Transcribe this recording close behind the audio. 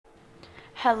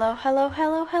Hello, hello,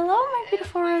 hello, hello, my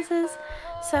beautiful roses.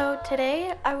 So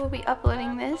today I will be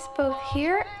uploading this both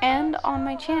here and on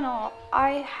my channel.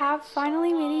 I have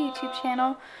finally made a YouTube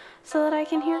channel so that I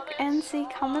can hear and see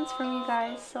comments from you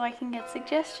guys, so I can get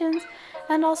suggestions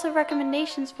and also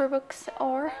recommendations for books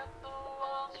or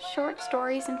short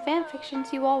stories and fan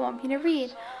fictions you all want me to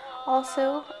read.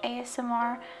 Also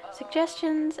ASMR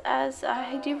suggestions, as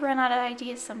I do run out of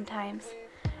ideas sometimes.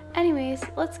 Anyways,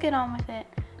 let's get on with it.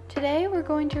 Today we're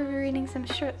going to be reading some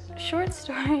short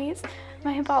stories,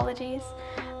 my apologies,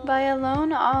 by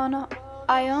Alone on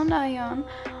Ion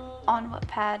on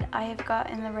Wattpad. I have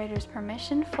gotten the writer's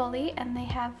permission fully, and they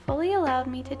have fully allowed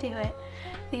me to do it.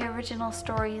 The original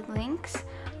story links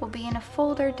will be in a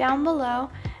folder down below,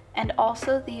 and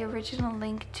also the original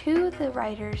link to the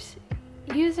writer's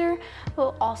user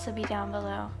will also be down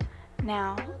below.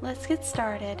 Now, let's get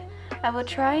started. I will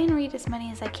try and read as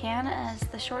many as I can, as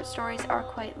the short stories are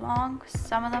quite long,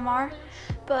 some of them are,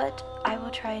 but I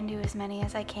will try and do as many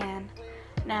as I can.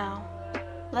 Now,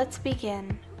 let's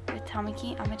begin with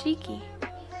Tamaki Amajiki.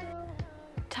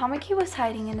 Tamaki was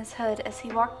hiding in his hood as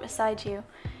he walked beside you.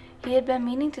 He had been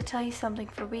meaning to tell you something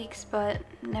for weeks, but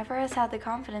never has had the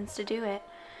confidence to do it.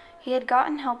 He had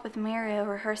gotten help with Mirio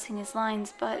rehearsing his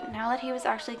lines, but now that he was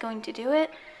actually going to do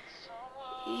it,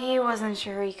 he wasn't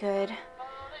sure he could.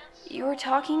 You were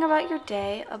talking about your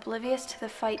day, oblivious to the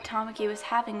fight Tamaki was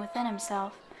having within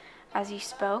himself. As you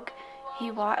spoke, he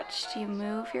watched you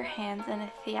move your hands in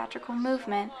a theatrical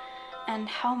movement, and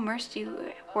how immersed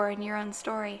you were in your own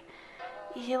story.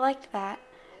 He liked that.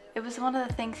 It was one of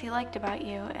the things he liked about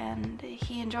you, and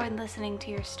he enjoyed listening to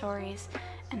your stories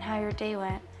and how your day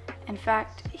went. In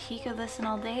fact, he could listen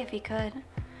all day if he could.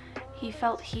 He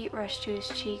felt heat rush to his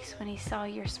cheeks when he saw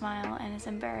your smile, and his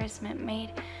embarrassment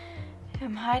made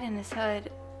him hide in his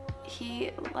hood. He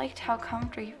liked how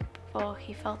comfortable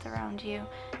he felt around you,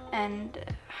 and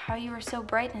how you were so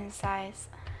bright in his eyes.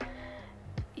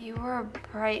 You were a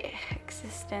bright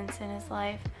existence in his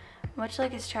life, much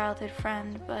like his childhood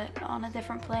friend, but on a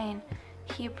different plane.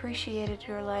 He appreciated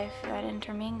your life that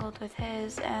intermingled with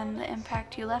his and the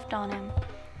impact you left on him.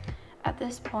 At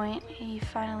this point, he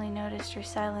finally noticed your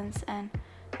silence and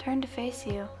turned to face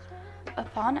you.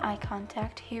 Upon eye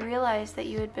contact, he realized that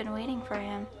you had been waiting for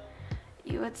him.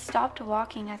 You had stopped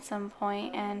walking at some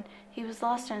point, and he was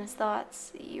lost in his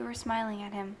thoughts. You were smiling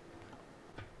at him.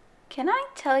 "Can I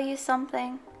tell you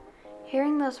something?"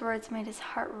 Hearing those words made his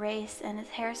heart race and his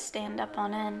hair stand up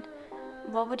on end.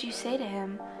 What would you say to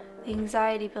him? The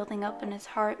anxiety building up in his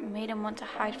heart made him want to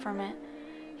hide from it.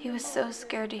 He was so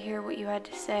scared to hear what you had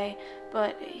to say,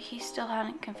 but he still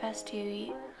hadn't confessed to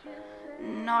you.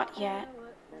 Not yet.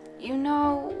 You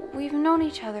know, we've known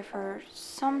each other for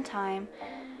some time,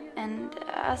 and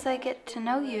as I get to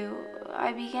know you,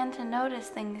 I begin to notice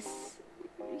things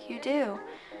you do.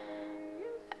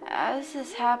 As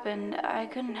this happened, I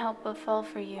couldn't help but fall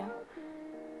for you.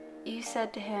 You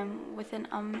said to him with an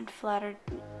unflattering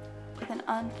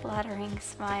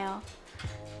smile.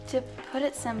 To put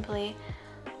it simply,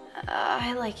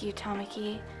 "I like you,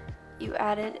 Tamaki," you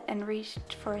added, and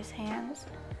reached for his hands.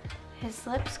 His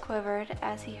lips quivered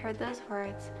as he heard those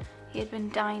words he had been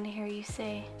dying to hear you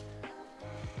say.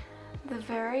 The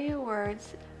very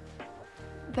words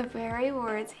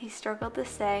he struggled to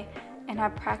say and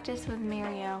had practiced with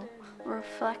Mirio,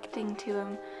 reflecting to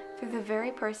him through the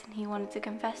very person he wanted to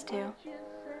confess to.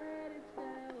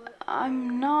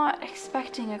 "I'm not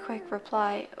expecting a quick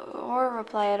reply, or a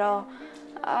reply at all.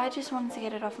 I just wanted to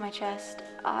get it off my chest.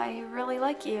 I really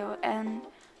like you, and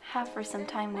have for some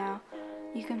time now."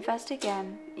 You confessed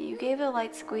again. You gave a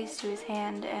light squeeze to his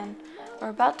hand and were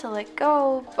about to let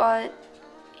go, but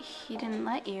he didn't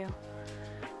let you.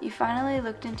 You finally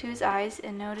looked into his eyes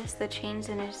and noticed the change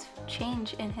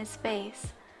in his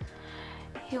face.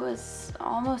 He was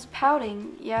almost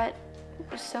pouting, yet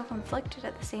was so conflicted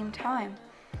at the same time.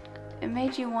 It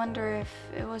made you wonder if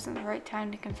it wasn't the right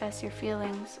time to confess your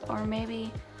feelings, or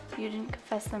maybe you didn't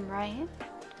confess them right.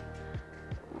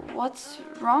 "What's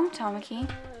wrong, Tamaki?"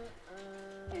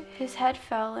 His head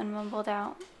fell and mumbled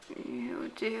out,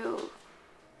 "You do.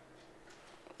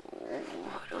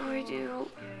 What do I do?"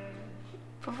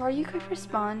 Before you could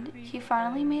respond, he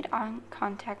finally made eye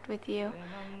contact with you,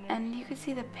 and you could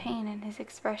see the pain in his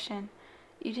expression.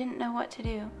 You didn't know what to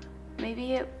do.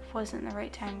 Maybe it wasn't the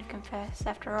right time to confess,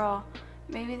 after all.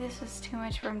 Maybe this was too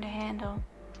much for him to handle.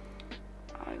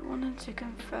 "I wanted to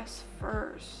confess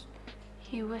first,"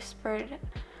 he whispered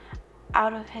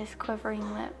out of his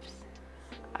quivering lips.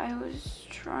 "I was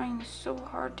trying so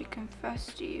hard to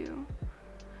confess to you,"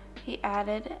 he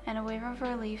added, and a wave of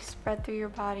relief spread through your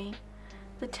body.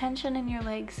 The tension in your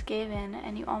legs gave in,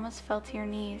 and you almost fell to your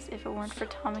knees if it weren't for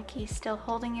Tamaki still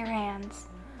holding your hands.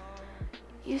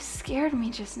 You scared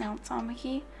me just now,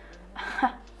 Tamaki.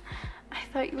 I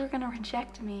thought you were gonna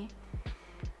reject me,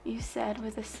 you said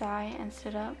with a sigh and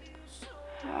stood up.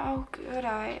 How could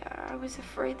I was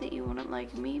afraid that you wouldn't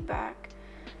like me back.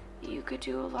 You could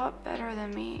do a lot better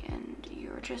than me, and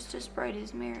you're just as bright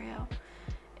as Mirio.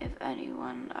 If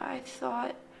anyone, I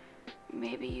thought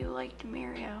maybe you liked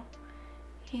Mirio,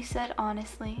 he said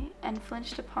honestly, and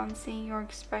flinched upon seeing your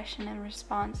expression in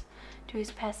response to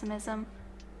his pessimism.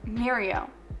 Mirio.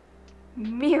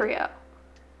 Mirio.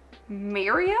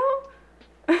 Mirio?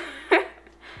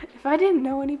 If I didn't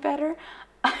know any better,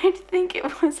 I'd think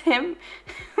it was him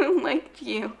who liked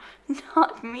you,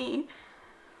 not me.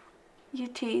 You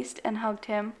teased and hugged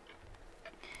him.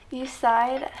 You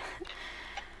sighed.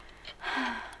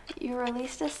 You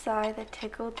released a sigh that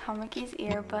tickled Tamaki's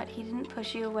ear, but he didn't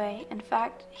push you away. In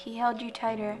fact, he held you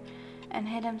tighter and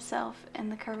hid himself in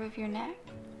the curve of your neck.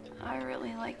 I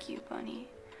really like you, Bunny,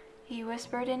 he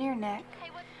whispered in your neck.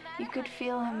 You could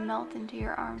feel him melt into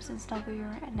your arms and snuggle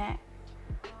your neck.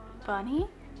 Bunny?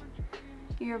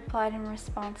 You replied in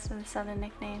response to the sudden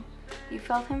nickname. You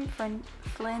felt him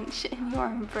flinch in your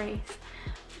embrace,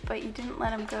 but you didn't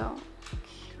let him go.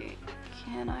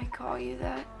 Can I call you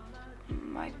that,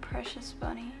 my precious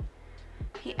Bunny?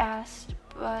 He asked,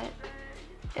 but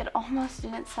it almost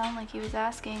didn't sound like he was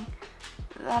asking.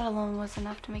 That alone was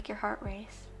enough to make your heart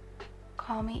race.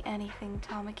 Call me anything,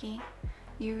 Tamaki,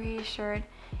 you reassured,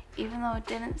 even though it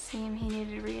didn't seem he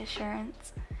needed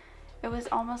reassurance. It was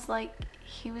almost like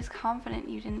he was confident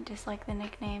you didn't dislike the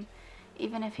nickname,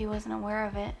 even if he wasn't aware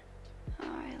of it.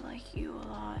 I like you a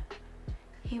lot,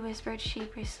 he whispered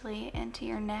sheepishly into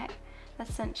your neck that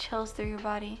sent chills through your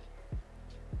body.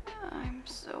 I'm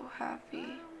so happy.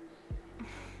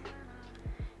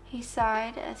 He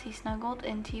sighed as he snuggled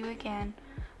into you again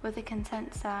with a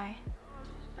content sigh.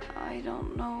 I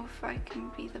don't know if I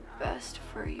can be the best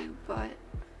for you, but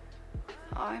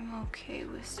I'm okay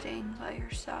with staying by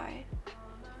your side,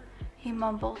 he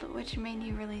mumbled, which made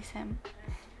you release him.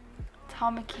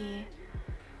 Tamaki,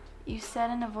 you said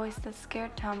in a voice that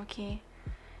scared Tamaki.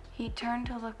 He turned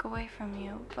to look away from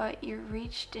you, but you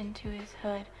reached into his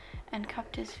hood and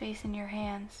cupped his face in your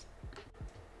hands.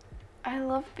 I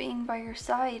love being by your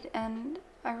side, and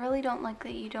I really don't like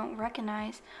that you don't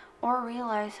recognize or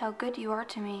realize how good you are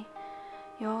to me.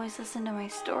 You always listen to my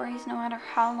stories, no matter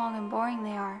how long and boring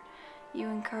they are. You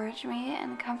encourage me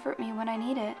and comfort me when I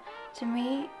need it. To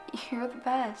me, you're the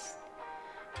best,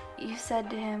 you said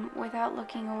to him without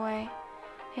looking away.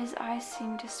 His eyes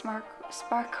seemed to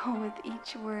sparkle with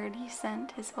each word you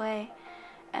sent his way,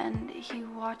 and he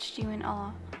watched you in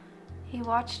awe. He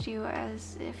watched you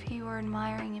as if he were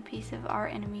admiring a piece of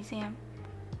art in a museum.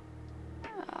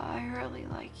 I really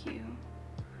like you,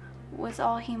 was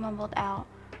all he mumbled out,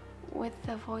 with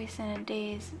the voice in a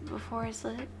daze before his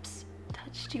lips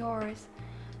touched yours.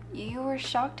 You were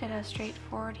shocked at how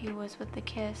straightforward he was with the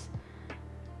kiss.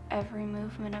 Every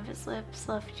movement of his lips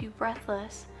left you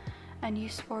breathless, and you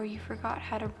swore you forgot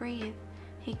how to breathe.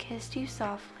 He kissed you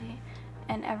softly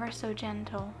and ever so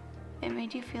gentle. It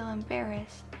made you feel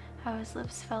embarrassed how his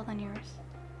lips fell on yours.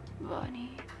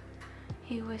 Bunny,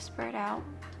 he whispered out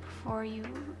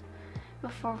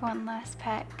before one last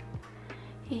peck.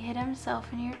 He hid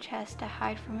himself in your chest to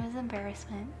hide from his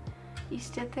embarrassment. You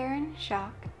stood there in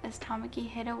shock as Tamaki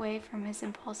hid away from his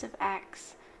impulsive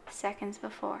acts seconds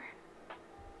before.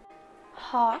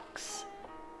 Hawks,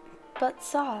 but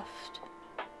soft.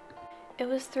 It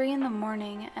was 3 in the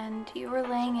morning, and you were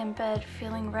laying in bed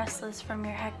feeling restless from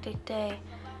your hectic day.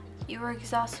 You were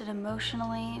exhausted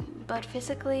emotionally, but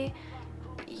physically,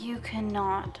 you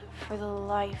cannot, for the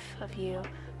life of you,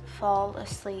 fall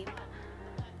asleep.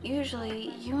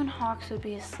 Usually, you and Hawks would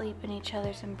be asleep in each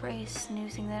other's embrace,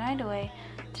 snoozing the night away.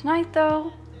 Tonight,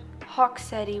 though, Hawks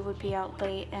said he would be out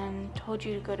late and told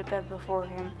you to go to bed before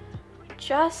him.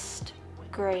 Just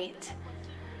great.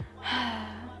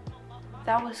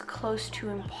 That was close to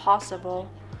impossible.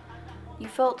 You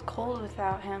felt cold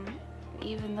without him.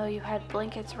 Even though you had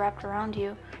blankets wrapped around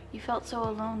you, you felt so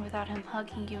alone without him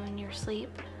hugging you in your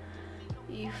sleep.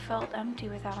 You felt empty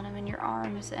without him in your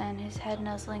arms and his head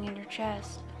nuzzling in your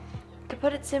chest. To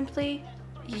put it simply,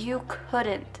 you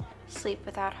couldn't sleep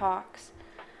without Hawks.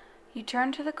 You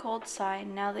turned to the cold side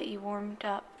now that you warmed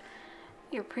up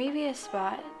your previous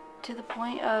spot to the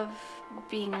point of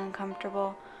being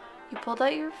uncomfortable. You pulled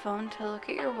out your phone to look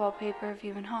at your wallpaper of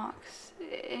you and Hawks.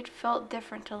 It felt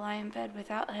different to lie in bed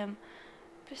without him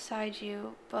beside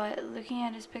you, but looking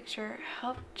at his picture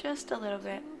helped just a little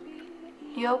bit.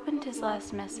 You opened his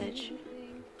last message.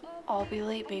 I'll be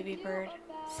late, baby bird.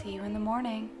 See you in the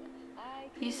morning.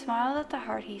 You smiled at the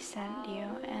heart he sent you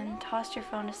and tossed your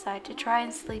phone aside to try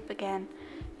and sleep again.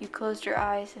 You closed your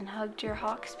eyes and hugged your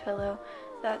hawk's pillow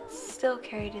that still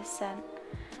carried his scent.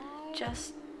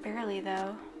 Just barely,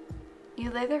 though. You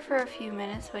lay there for a few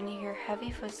minutes when you hear heavy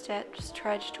footsteps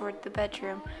trudge toward the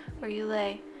bedroom where you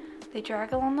lay. They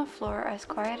drag along the floor as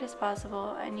quiet as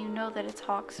possible, and you know that it's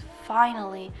Hawks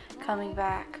finally coming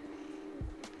back.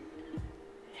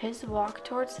 His walk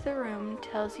towards the room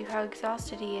tells you how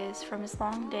exhausted he is from his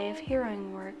long day of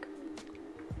heroing work.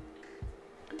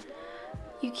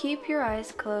 You keep your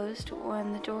eyes closed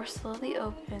when the door slowly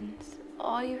opens.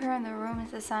 All you hear in the room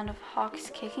is the sound of Hawks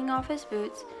kicking off his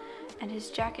boots and his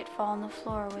jacket fall on the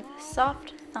floor with a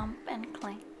soft thump and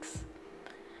clanks.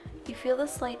 You feel the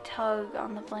slight tug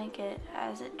on the blanket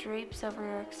as it drapes over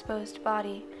your exposed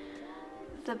body.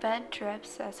 The bed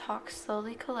drips as Hawk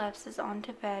slowly collapses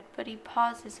onto bed, but he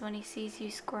pauses when he sees you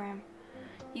squirm.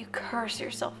 You curse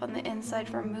yourself on the inside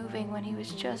for moving when he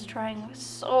was just trying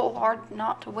so hard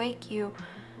not to wake you.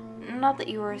 Not that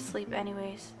you were asleep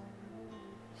anyways.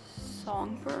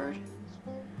 Songbird?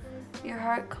 Your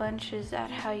heart clenches at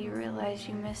how you realize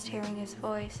you missed hearing his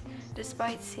voice,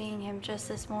 despite seeing him just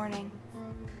this morning.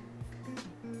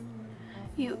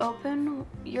 You open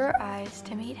your eyes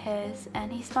to meet his,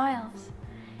 and he smiles.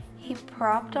 He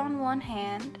propped one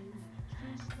hand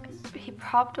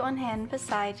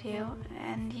beside you,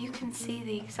 and you can see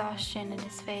the exhaustion in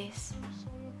his face.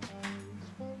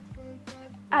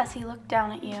 As he looked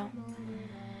down at you,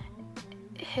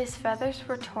 his feathers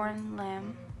were torn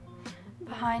limb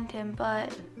behind him,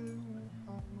 but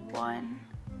one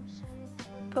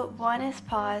is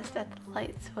paused at the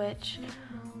light switch,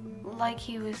 like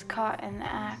he was caught in the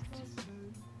act.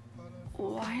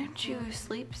 Why aren't you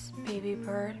asleep, baby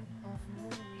bird?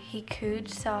 He cooed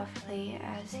softly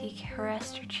as he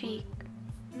caressed your cheek.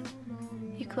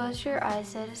 You closed your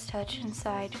eyes at his touch and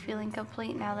sighed, feeling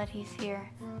complete now that he's here.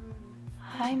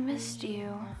 I missed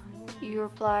you, you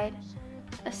replied.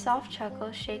 A soft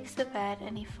chuckle shakes the bed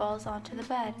and he falls onto the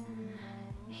bed.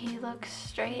 He looks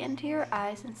straight into your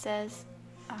eyes and says,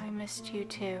 I missed you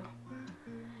too.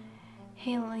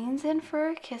 He leans in for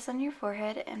a kiss on your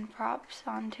forehead and props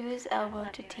onto his elbow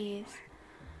to tease.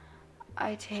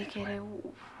 I take it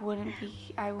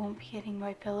I won't be getting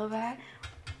my pillow back?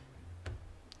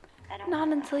 Not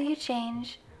until you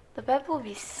change. The bed will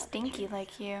be stinky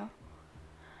like you.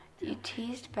 You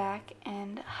teased back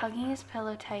and hugging his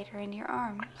pillow tighter in your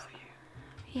arms.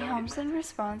 He hums in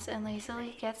response and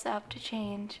lazily gets up to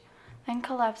change, then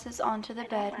collapses onto the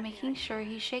bed, making sure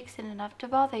he shakes it enough to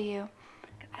bother you.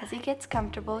 As he gets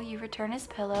comfortable, you return his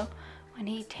pillow when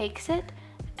he takes it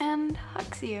and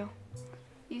hugs you.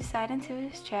 You sighed into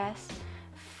his chest,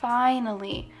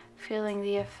 finally feeling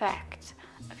the effect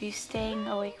of you staying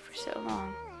awake for so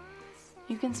long.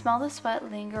 You can smell the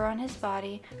sweat linger on his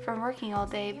body from working all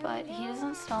day, but he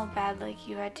doesn't smell bad like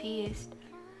you had teased.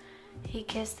 He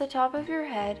kissed the top of your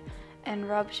head and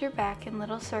rubs your back in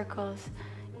little circles.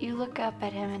 You look up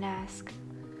at him and ask,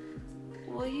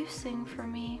 will you sing for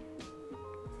me?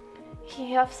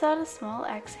 He huffs out a small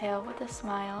exhale with a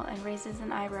smile and raises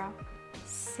an eyebrow.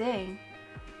 Sing?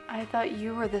 I thought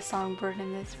you were the songbird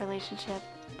in this relationship.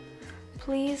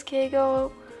 Please,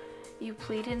 Kago. You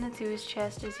pleaded into his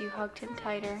chest as you hugged him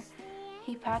tighter.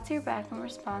 He pats your back in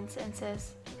response and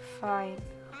says, fine,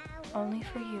 only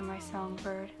for you, my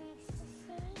songbird.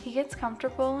 You get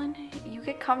comfortable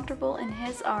in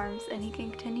his arms, and he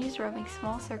continues rubbing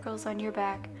small circles on your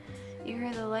back. You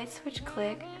hear the light switch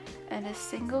click and a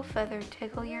single feather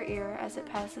tickle your ear as it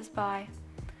passes by.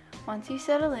 Once you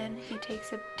settle in, he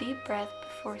takes a deep breath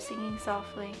before singing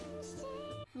softly.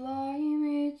 Fly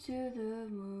me to the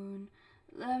moon,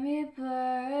 let me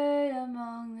play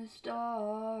among the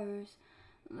stars.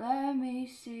 Let me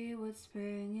see what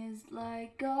spring is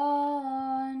like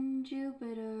on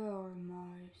Jupiter or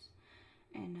Mars.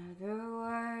 In other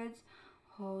words,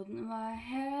 hold my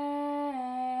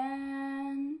hand.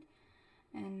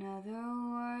 In other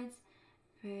words,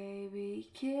 baby,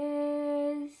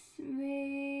 kiss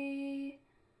me.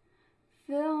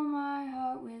 Fill my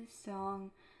heart with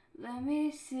song, let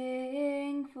me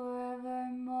sing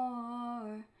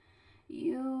forevermore.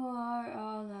 You are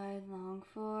all I long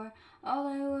for, all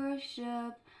I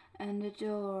worship and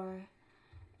adore.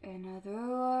 In other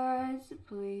words,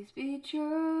 please be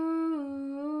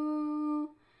true.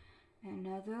 In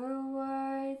other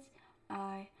words,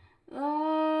 I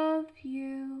love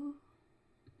you.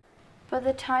 By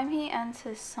the time he ends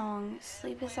his song,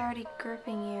 sleep is already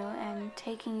gripping you and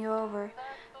taking you over,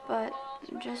 but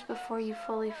just before you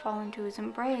fully fall into his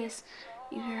embrace,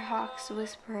 You hear Hawks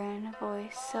whisper in a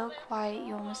voice so quiet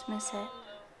you almost miss it.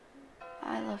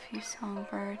 I love you,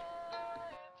 songbird.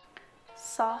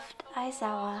 Soft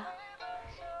Aizawa.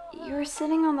 You were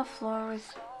sitting on the floor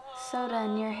with soda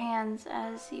in your hands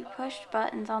as you pushed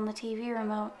buttons on the TV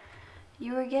remote.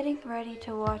 You were getting ready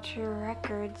to watch your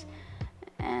records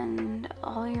and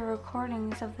all your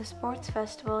recordings of the sports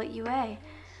festival at UA.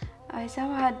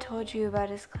 Aizawa had told you about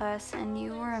his class, and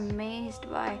you were amazed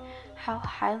by how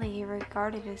highly he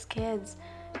regarded his kids.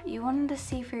 You wanted to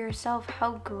see for yourself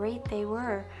how great they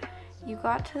were. You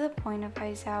got to the point of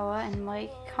Aizawa and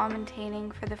Mike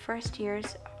commentating for the first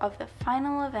years of the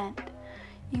final event.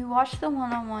 You watched the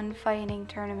one-on-one fighting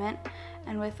tournament,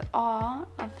 and with awe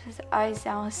of his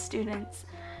Aizawa students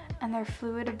and their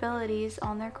fluid abilities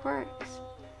on their quirks.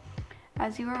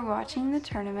 As you were watching the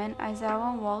tournament,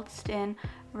 Aizawa waltzed in,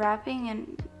 wrapping you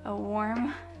in a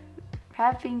warm,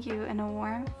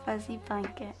 fuzzy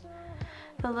blanket.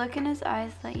 The look in his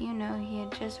eyes let you know he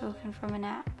had just woken from a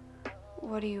nap.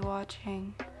 "What are you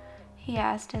watching?" he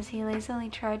asked as he lazily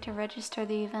tried to register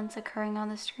the events occurring on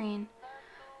the screen.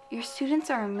 "Your students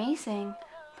are amazing.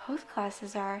 Both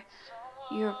classes are,"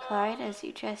 you replied as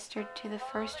you gestured to the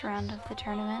first round of the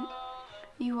tournament.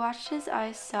 You watched his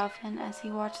eyes soften as he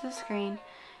watched the screen,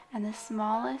 and the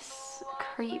smallest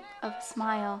creep of a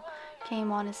smile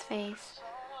came on his face.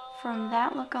 From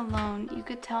that look alone, you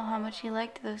could tell how much he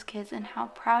liked those kids and how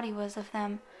proud he was of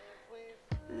them.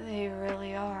 "They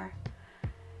really are,"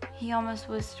 he almost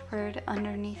whispered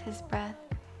underneath his breath.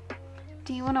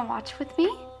 "Do you want to watch with me?"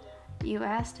 you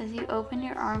asked as you opened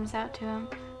your arms out to him.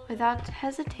 Without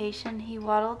hesitation, he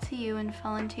waddled to you and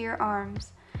fell into your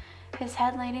arms. His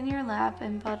head laid in your lap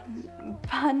and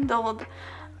bundled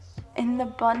in the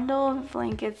bundle of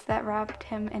blankets that wrapped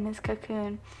him in his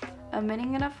cocoon,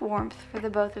 emitting enough warmth for the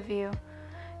both of you.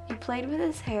 You played with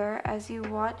his hair as you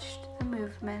watched the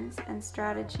movements and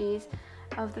strategies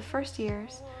of the first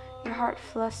years. Your heart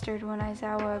flustered when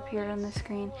Aizawa appeared on the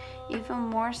screen, even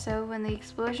more so when the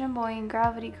Explosion Boy and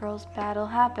Gravity Girl's battle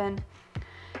happened.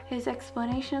 His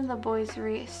explanation of the boy's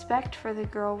respect for the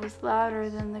girl was louder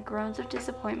than the groans of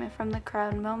disappointment from the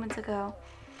crowd moments ago.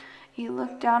 You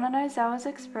looked down at Aizawa's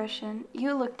expression,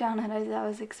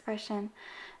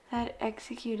 that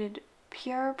executed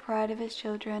pure pride of his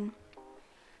children.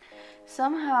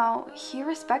 Somehow, he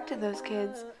respected those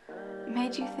kids,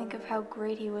 made you think of how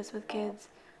great he was with kids.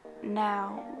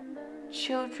 Now,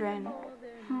 children,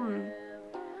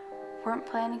 weren't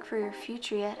planning for your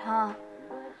future yet, huh?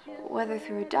 Whether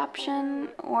through adoption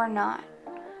or not.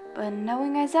 But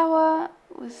knowing Aizawa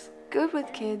was good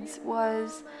with kids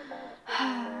was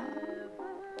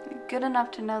good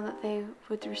enough to know that they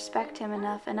would respect him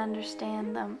enough and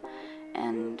understand them,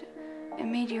 and it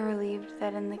made you relieved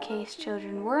that in the case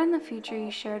children were in the future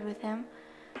you shared with him,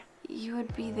 you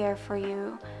would be there for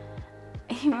you.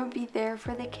 You would be there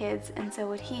for the kids, and so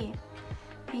would he.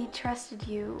 He trusted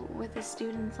you with the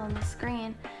students on the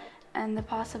screen and the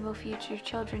possible future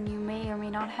children you may or may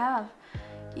not have.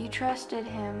 You trusted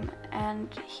him,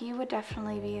 and he would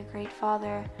definitely be a great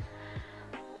father.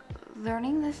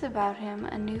 Learning this about him,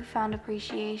 a newfound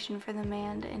appreciation for the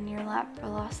man in your lap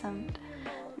blossomed.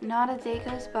 Not a day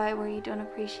goes by where you don't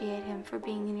appreciate him for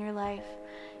being in your life.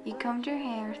 You combed your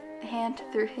hand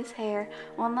through his hair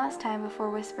one last time before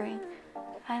whispering,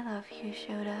 "I love you,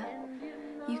 Shota."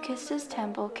 You kissed his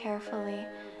temple carefully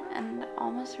and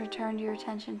almost returned your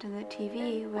attention to the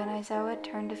TV when Aizawa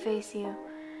turned to face you.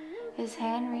 His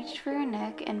hand reached for your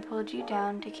neck and pulled you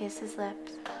down to kiss his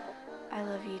lips. "I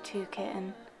love you too,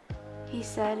 kitten," he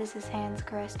said as his hands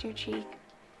caressed your cheek.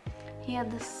 He had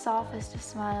the softest of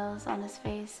smiles on his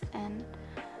face, and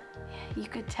you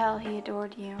could tell he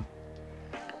adored you.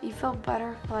 You felt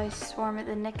butterflies swarm at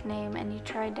the nickname, and you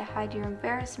tried to hide your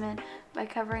embarrassment by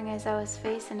covering Aizawa's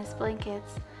face in his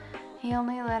blankets. He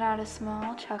only let out a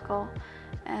small chuckle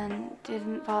and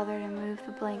didn't bother to move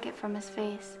the blanket from his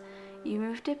face. You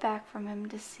moved it back from him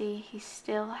to see he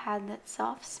still had that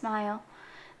soft smile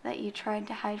that you tried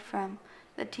to hide from.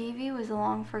 The TV was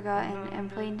long forgotten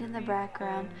and played in the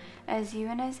background as you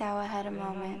and Aizawa had a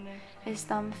moment, his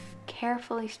thumb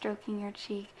carefully stroking your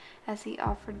cheek as he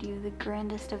offered you the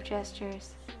grandest of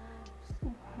gestures.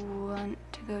 "Want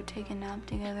to go take a nap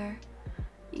together?"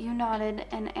 You nodded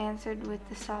and answered with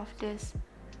the softest,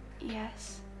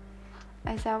 "Yes."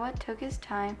 Aizawa took his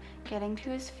time getting to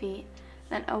his feet,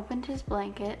 then opened his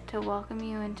blanket to welcome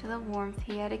you into the warmth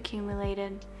he had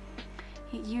accumulated.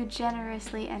 You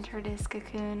generously entered his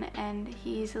cocoon, and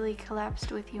he easily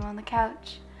collapsed with you on the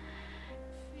couch.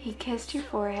 He kissed your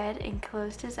forehead and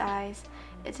closed his eyes.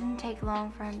 It didn't take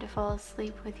long for him to fall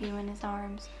asleep with you in his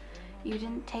arms. you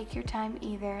didn't take your time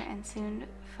either and soon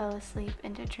fell asleep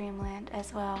into dreamland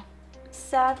as well.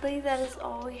 Sadly, that is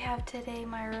all we have today,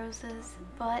 my roses,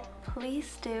 but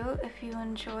please do, if you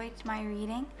enjoyed my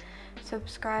reading,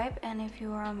 subscribe, and if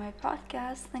you are on my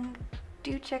podcast, then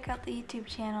do check out the YouTube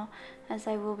channel, as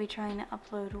I will be trying to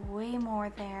upload way more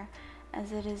there,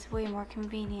 as it is way more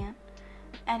convenient.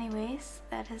 Anyways,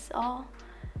 that is all.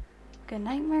 Good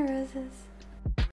night, my roses.